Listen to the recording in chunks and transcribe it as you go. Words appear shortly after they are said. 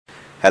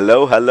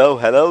Hello, hello,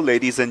 hello,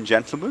 ladies and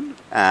gentlemen.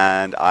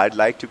 And I'd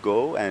like to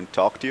go and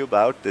talk to you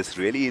about this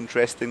really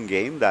interesting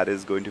game that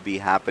is going to be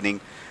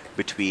happening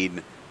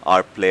between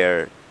our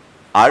player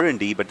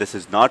R&D, but this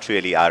is not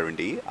really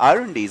R&D.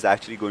 R&D is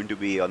actually going to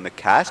be on the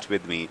cast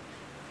with me.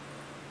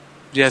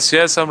 Yes,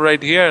 yes, I'm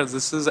right here.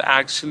 This is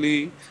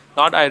actually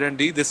not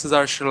Irandi. This is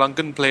our Sri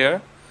Lankan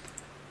player,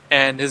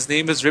 and his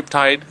name is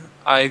Riptide.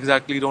 I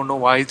exactly don't know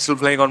why he's still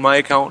playing on my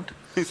account.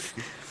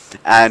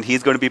 And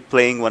he's going to be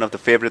playing one of the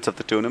favorites of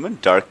the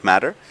tournament,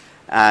 Darkmatter.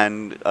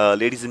 And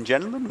ladies and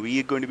gentlemen, we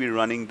are going to be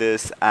running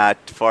this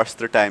at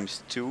Forster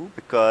times 2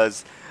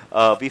 because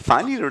we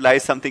finally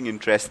realized something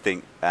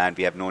interesting, and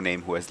we have no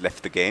name who has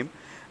left the game.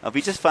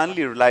 We just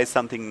finally realized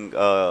something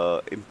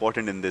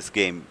important in this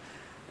game.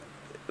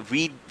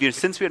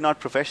 Since we're not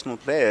professional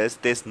players,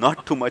 there's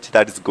not too much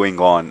that is going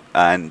on,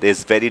 and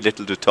there's very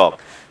little to talk.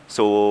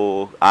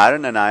 So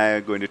Aaron and I are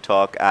going to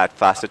talk at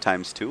faster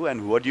times 2,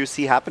 and what do you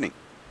see happening?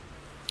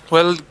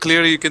 Well,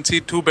 clearly you can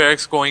see two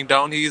barracks going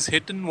down. He's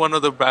hidden one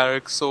of the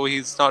barracks, so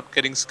he's not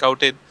getting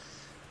scouted.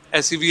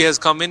 SEV has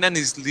come in and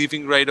he's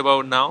leaving right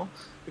about now.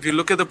 If you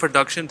look at the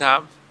production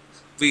tab,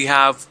 we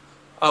have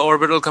an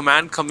orbital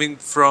command coming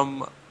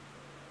from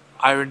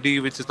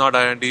R&D, which is not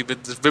R&D,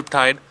 with this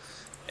Riptide.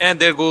 And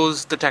there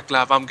goes the tech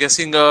lab. I'm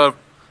guessing a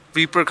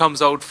Reaper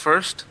comes out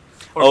first.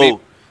 Or maybe,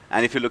 Oh,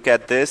 and if you look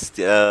at this,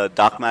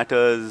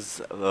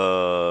 Darkmatter's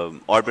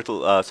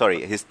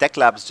his tech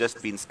lab's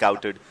just been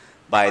scouted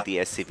by the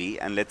SCV,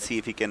 and let's see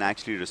if he can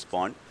actually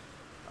respond.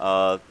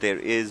 There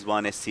is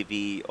one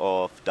SCV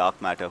of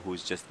Darkmatter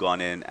who's just gone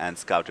in and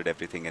scouted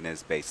everything in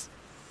his base.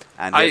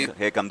 And I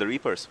here come the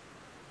Reapers.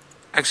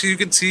 actually you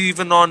can see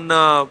even on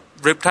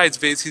Riptide's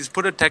base, he's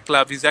put a tech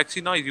lab. He's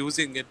actually not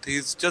using it.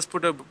 He's just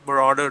put a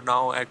Marauder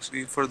now,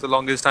 actually, for the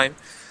longest time.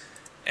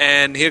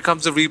 And here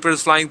comes the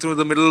Reapers flying through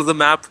the middle of the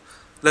map.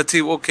 Let's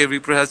see. Okay,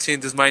 Reaper has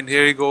changed his mind.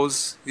 Here he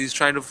goes. He's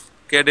trying to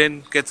get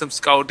in, get some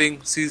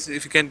scouting, see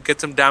if he can get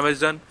some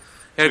damage done.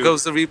 Here Two,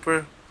 goes the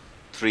Reaper.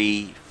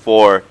 3,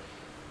 4,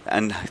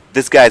 and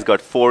this guy's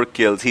got 4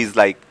 kills. He's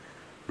like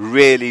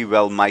really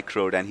well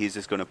microed, and he's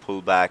just going to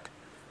pull back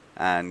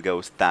and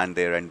go stand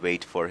there and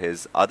wait for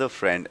his other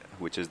friend,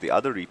 which is the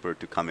other Reaper,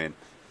 to come in.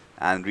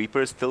 And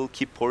Reapers still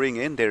keep pouring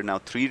in. There are now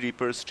 3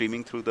 Reapers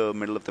streaming through the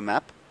middle of the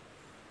map.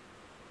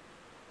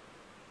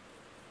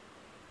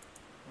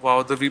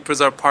 Wow, the Reapers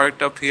are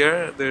parked up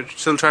here. They're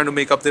still trying to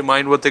make up their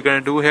mind what they're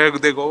going to do. Here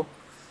they go.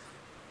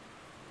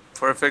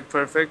 Perfect,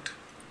 perfect.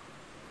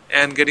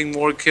 And getting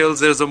more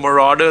kills. There's a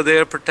Marauder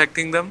there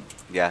protecting them.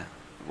 Yeah.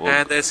 Well,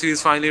 And the SCV's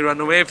finally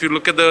run away. If you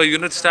look at the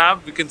units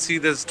tab, we can see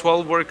there's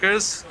 12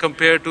 workers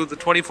compared to the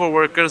 24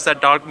 workers that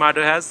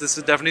Darkmatter has. This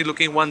is definitely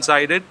looking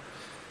one-sided.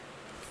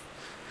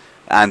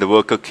 and the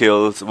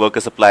worker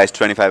supply is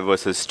 25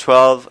 versus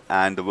 12,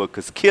 and the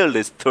workers killed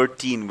is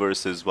 13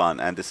 versus 1,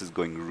 and this is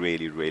going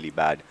really, really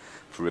bad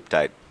for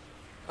Riptide.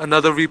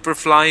 Another Reaper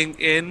flying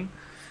in.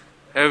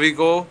 There we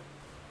go.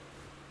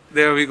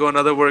 There we go,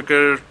 another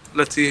worker.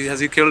 Let's see, has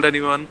he killed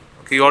anyone?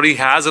 Okay, he already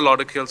has a lot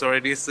of kills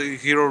already. It's the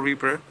Hero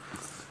Reaper.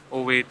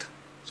 Oh wait,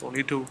 it's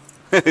only 2.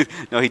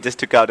 No, he just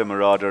took out a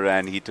Marauder,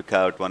 and he took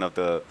out one of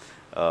the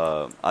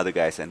other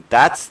guys, and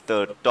that's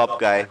the top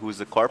guy who's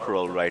the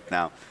corporal right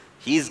now.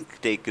 He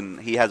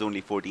has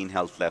only 14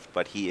 health left,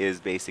 but he is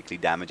basically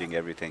damaging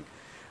everything.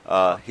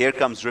 Here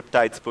comes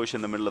Riptide's push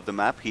in the middle of the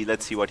map.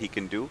 Let's see what he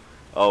can do.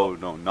 Oh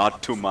no,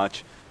 not too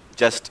much.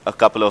 Just a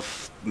couple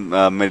of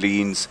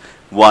Marines,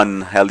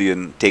 one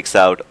Hellion takes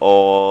out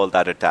all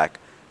that attack.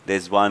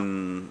 There's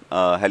one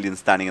Hellion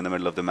standing in the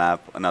middle of the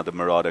map, another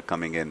Marauder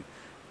coming in.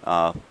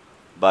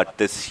 But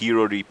this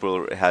Hero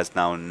Reaper has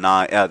now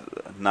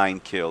 9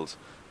 kills,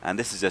 and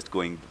this is just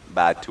going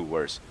bad to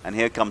worse. And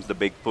here comes the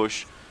big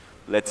push.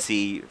 Let's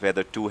see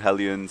whether 2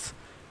 Hellions,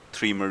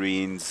 3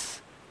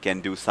 Marines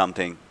can do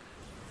something.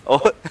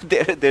 Oh,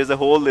 there's a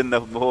hole in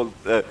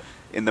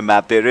the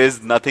map. There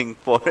is nothing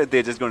for it.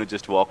 They're just going to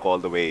just walk all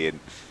the way in.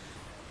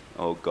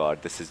 Oh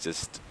God, this is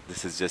just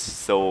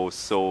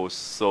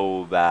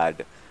so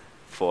bad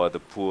for the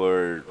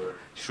poor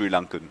Sri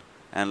Lankan.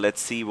 And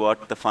let's see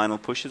what the final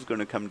push is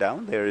going to come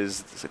down. There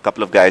is a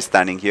couple of guys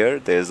standing here.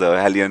 There's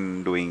a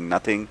Hellion doing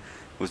nothing,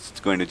 who's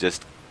going to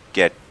just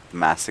get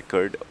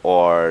massacred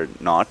or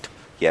not.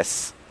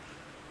 Yes.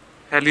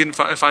 Hellion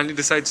finally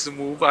decides to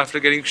move after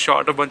getting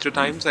shot a bunch of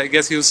times. I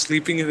guess he was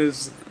sleeping in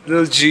his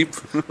little jeep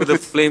with a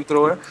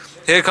flamethrower.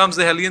 Here comes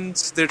the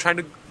Hellions. They're trying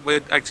to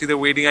wait. Actually, they're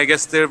waiting. I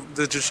guess the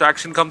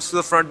distraction comes to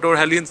the front door.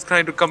 Hellions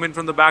trying to come in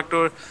from the back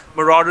door.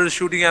 Marauders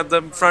shooting at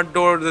the front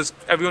door. There's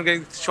everyone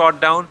getting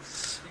shot down.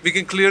 We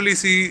can clearly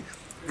see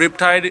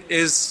Riptide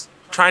is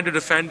trying to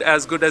defend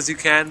as good as he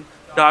can.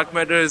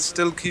 Darkmatter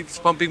still keeps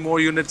pumping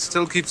more units,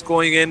 still keeps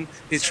going in.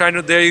 He's trying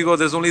to. There you go.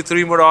 There's only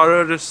 3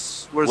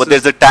 Marauders versus. Well,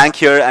 there's a tank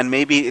here, and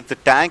maybe if the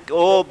tank.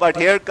 Oh, but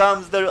here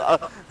comes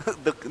the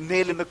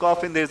nail in the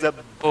coffin. There's a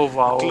Oh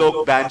wow!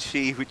 cloak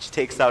banshee which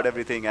takes out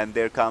everything, and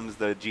there comes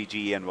the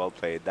GG and well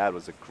played. That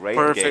was a great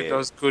Perfect. game. That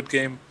was a good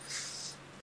game.